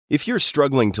If you're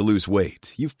struggling to lose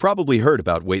weight, you've probably heard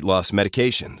about weight loss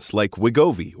medications like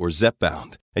Wegovy or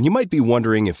Zepbound, and you might be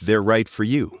wondering if they're right for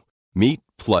you. Meet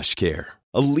PlushCare,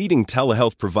 a leading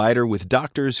telehealth provider with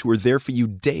doctors who are there for you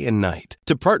day and night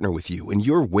to partner with you in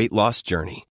your weight loss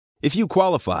journey. If you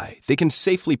qualify, they can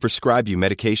safely prescribe you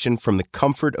medication from the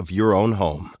comfort of your own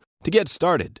home. To get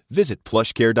started, visit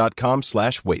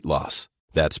plushcare.com/weightloss.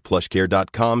 That's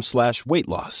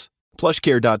plushcare.com/weightloss.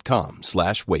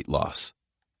 plushcare.com/weightloss.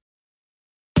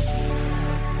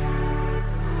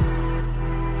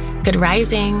 Good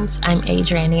risings. I'm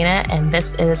Adrianina, and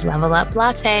this is Level Up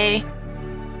Latte.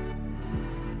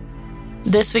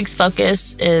 This week's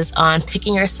focus is on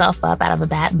picking yourself up out of a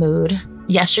bad mood.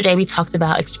 Yesterday, we talked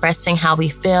about expressing how we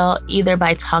feel, either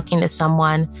by talking to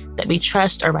someone that we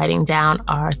trust or writing down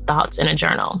our thoughts in a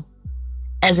journal.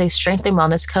 As a strength and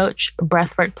wellness coach,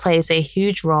 breathwork plays a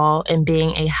huge role in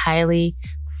being a highly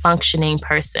functioning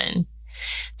person.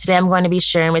 Today, I'm going to be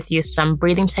sharing with you some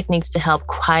breathing techniques to help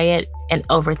quiet an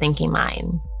overthinking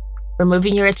mind.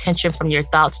 Removing your attention from your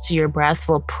thoughts to your breath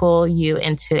will pull you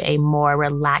into a more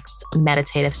relaxed,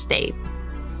 meditative state.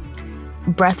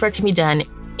 Breathwork can be done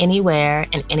anywhere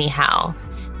and anyhow.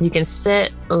 You can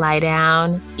sit, lie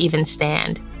down, even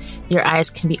stand. Your eyes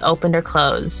can be opened or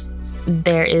closed.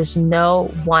 There is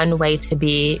no one way to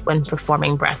be when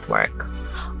performing breathwork.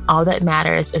 All that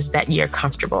matters is that you're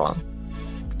comfortable.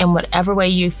 In whatever way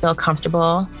you feel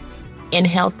comfortable,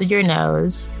 inhale through your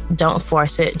nose. Don't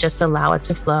force it, just allow it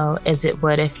to flow as it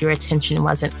would if your attention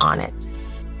wasn't on it.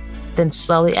 Then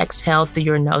slowly exhale through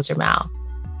your nose or mouth.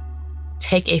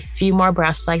 Take a few more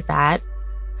breaths like that,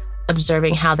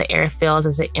 observing how the air feels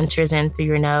as it enters in through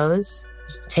your nose.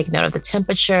 Take note of the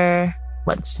temperature,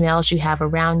 what smells you have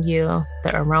around you,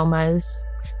 the aromas,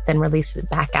 then release it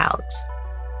back out.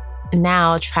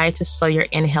 Now try to slow your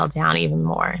inhale down even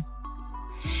more.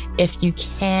 If you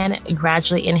can,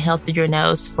 gradually inhale through your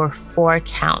nose for 4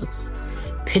 counts.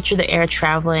 Picture the air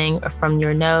traveling from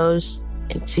your nose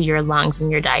into your lungs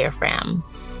and your diaphragm.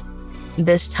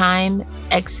 This time,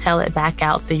 exhale it back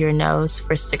out through your nose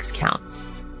for 6 counts.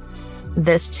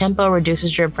 This tempo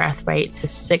reduces your breath rate to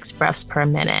 6 breaths per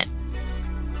minute.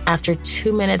 After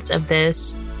 2 minutes of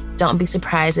this, don't be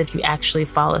surprised if you actually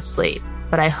fall asleep,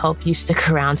 but I hope you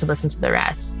stick around to listen to the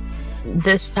rest.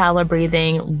 This style of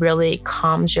breathing really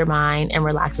calms your mind and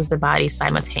relaxes the body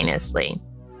simultaneously.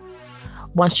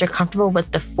 Once you're comfortable with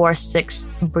the 4-6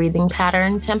 breathing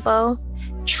pattern tempo,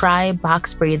 try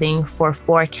box breathing for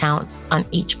 4 counts on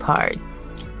each part.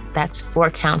 That's 4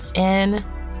 counts in,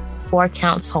 4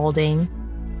 counts holding,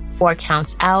 4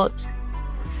 counts out,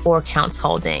 4 counts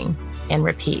holding, and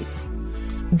repeat.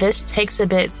 This takes a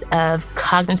bit of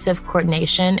cognitive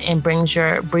coordination and brings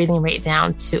your breathing rate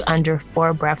down to under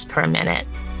 4 breaths per minute.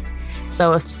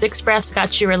 So if 6 breaths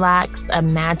got you relaxed,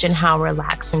 imagine how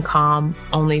relaxed and calm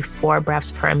only 4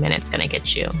 breaths per minute is going to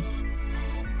get you.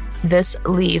 This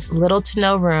leaves little to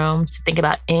no room to think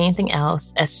about anything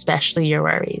else, especially your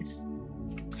worries.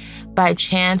 By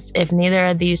chance, if neither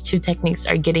of these 2 techniques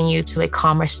are getting you to a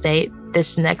calmer state,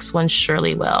 this next one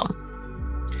surely will.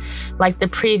 Like the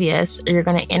previous, you're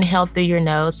going to inhale through your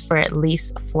nose for at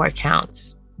least 4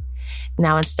 counts.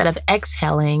 Now, instead of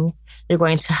exhaling, you're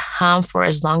going to hum for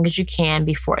as long as you can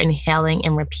before inhaling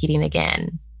and repeating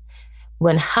again.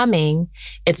 When humming,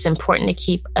 it's important to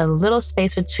keep a little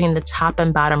space between the top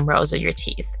and bottom rows of your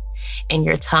teeth, and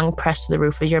your tongue pressed to the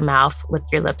roof of your mouth with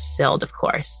your lips sealed, of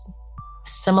course.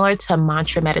 Similar to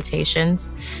mantra meditations,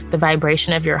 the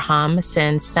vibration of your hum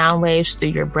sends sound waves through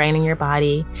your brain and your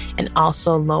body and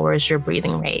also lowers your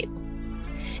breathing rate.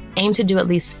 Aim to do at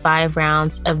least 5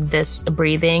 rounds of this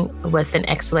breathing with an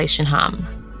exhalation hum,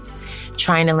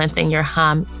 trying to lengthen your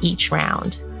hum each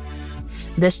round.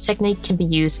 This technique can be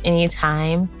used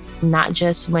anytime, not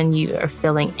just when you are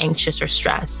feeling anxious or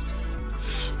stressed.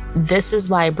 This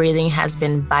is why breathing has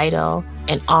been vital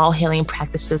in all healing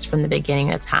practices from the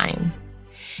beginning of time.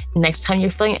 Next time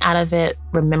you're feeling out of it,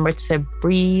 remember to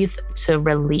breathe to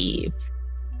relieve.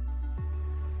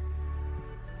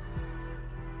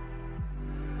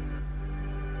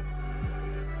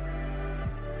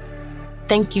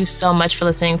 Thank you so much for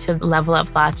listening to Level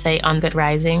Up Latte on Good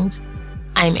Risings.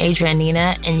 I'm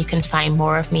Adrianina, and you can find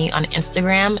more of me on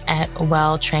Instagram at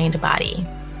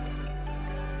WellTrainedBody.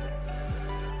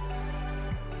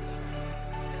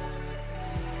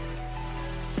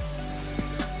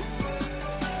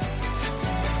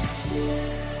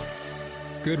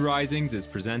 Good Risings is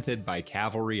presented by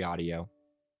Cavalry Audio.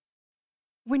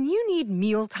 When you need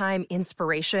mealtime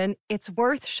inspiration, it's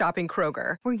worth shopping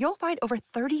Kroger, where you'll find over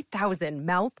 30,000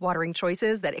 mouth-watering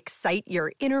choices that excite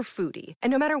your inner foodie. And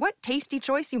no matter what tasty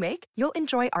choice you make, you'll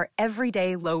enjoy our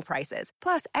everyday low prices,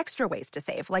 plus extra ways to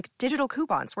save, like digital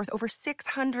coupons worth over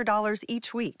 $600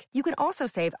 each week. You can also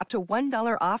save up to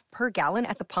 $1 off per gallon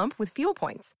at the pump with fuel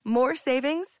points. More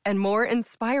savings and more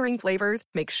inspiring flavors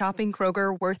make shopping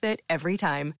Kroger worth it every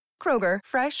time. Kroger,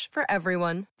 fresh for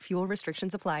everyone. Fuel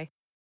restrictions apply.